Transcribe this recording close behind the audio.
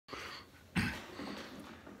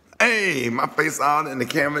Hey, my face all in the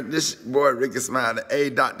camera. This boy Rickey Smiley.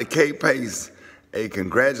 Hey, Dr. K Pace. Hey,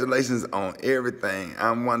 congratulations on everything.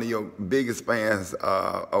 I'm one of your biggest fans,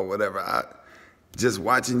 or whatever. Just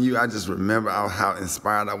watching you, I just remember how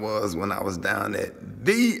inspired I was when I was down at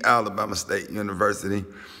the Alabama State University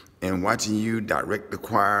and watching you direct the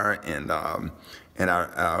choir. And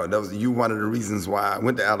that was you one of the reasons why I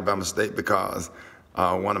went to Alabama State, because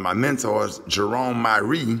one of my mentors, Jerome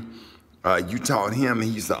Myrie, you taught him. He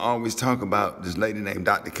used to always talk about this lady named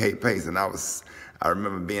Dr. K Pace, and I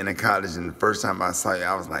remember being in college, and the first time I saw you,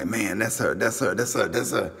 I was like, man, that's her, that's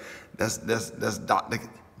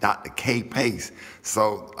Dr. K Pace.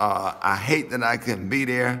 So I hate that I couldn't be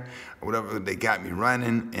there, or whatever. They got me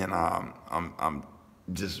running, and I'm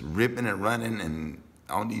just ripping and running and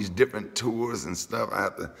on these different tours and stuff. I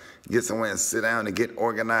have to get somewhere and sit down and get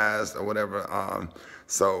organized or whatever.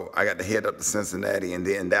 So I got to head up to Cincinnati and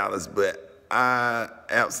then Dallas, but I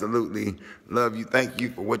absolutely love you. Thank you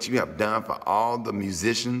for what you have done for all the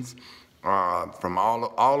musicians from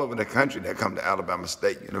all over the country that come to Alabama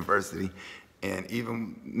State University, and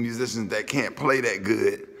even musicians that can't play that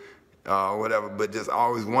good or whatever, but just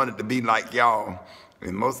always wanted to be like y'all,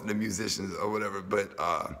 and most of the musicians or whatever. But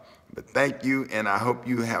thank you, and I hope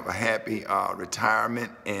you have a happy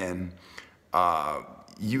retirement, and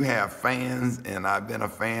you have fans, and I've been a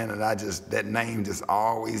fan, and that name just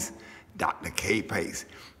always, Dr. K Pace.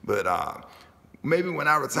 But maybe when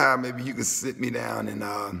I retire, maybe you can sit me down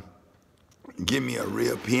and give me a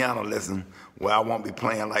real piano lesson where I won't be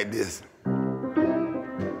playing like this.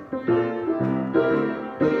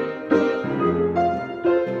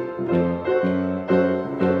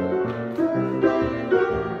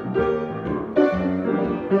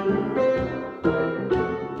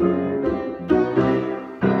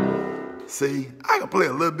 See, I can play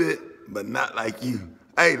a little bit, but not like you.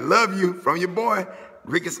 Hey, love you from your boy,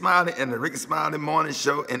 Rickey Smiley, and the Rickey Smiley Morning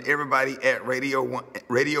Show, and everybody at Radio 1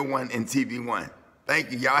 and TV 1.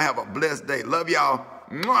 Thank you. Y'all have a blessed day. Love y'all.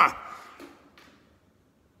 Mwah.